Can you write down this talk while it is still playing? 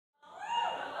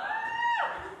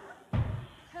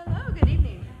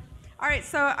All right,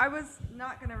 so I was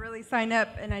not going to really sign up,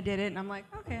 and I did it, and I'm like,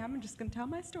 okay, I'm just going to tell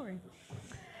my story.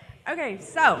 Okay,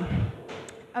 so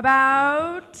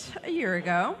about a year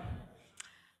ago,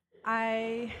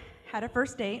 I had a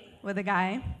first date with a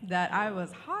guy that I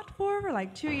was hot for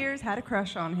like 2 years, had a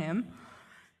crush on him.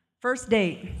 First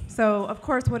date. So, of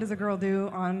course, what does a girl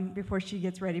do before she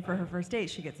gets ready for her first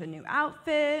date? She gets a new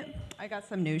outfit. I got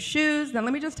some new shoes. Now,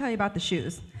 let me just tell you about the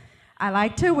shoes. I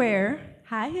like to wear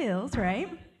high heels, right?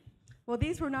 Well,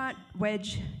 these were not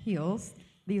wedge heels.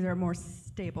 These are more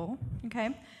stable,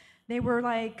 okay? They were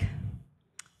like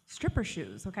stripper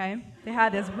shoes, okay? They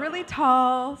had this really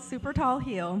tall, super tall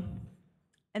heel,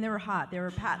 and they were hot. They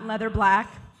were patent leather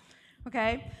black,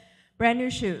 okay? Brand new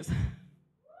shoes.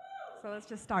 So let's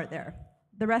just start there.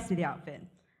 The rest of the outfit.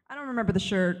 I don't remember the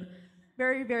shirt.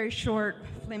 Very, very short,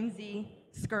 flimsy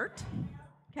skirt,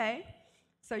 okay?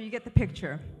 So you get the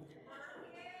picture.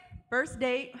 First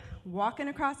date, walking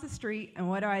across the street, and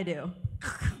what do?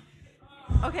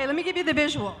 Okay, let me give you the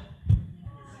visual.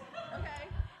 Okay,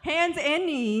 hands and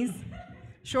knees,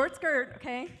 short skirt,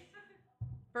 okay?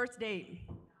 First date.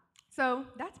 So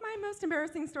that's my most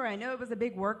embarrassing story. I know it was a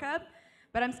big workup,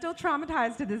 but I'm still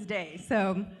traumatized to this day.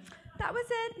 So that was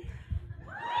it.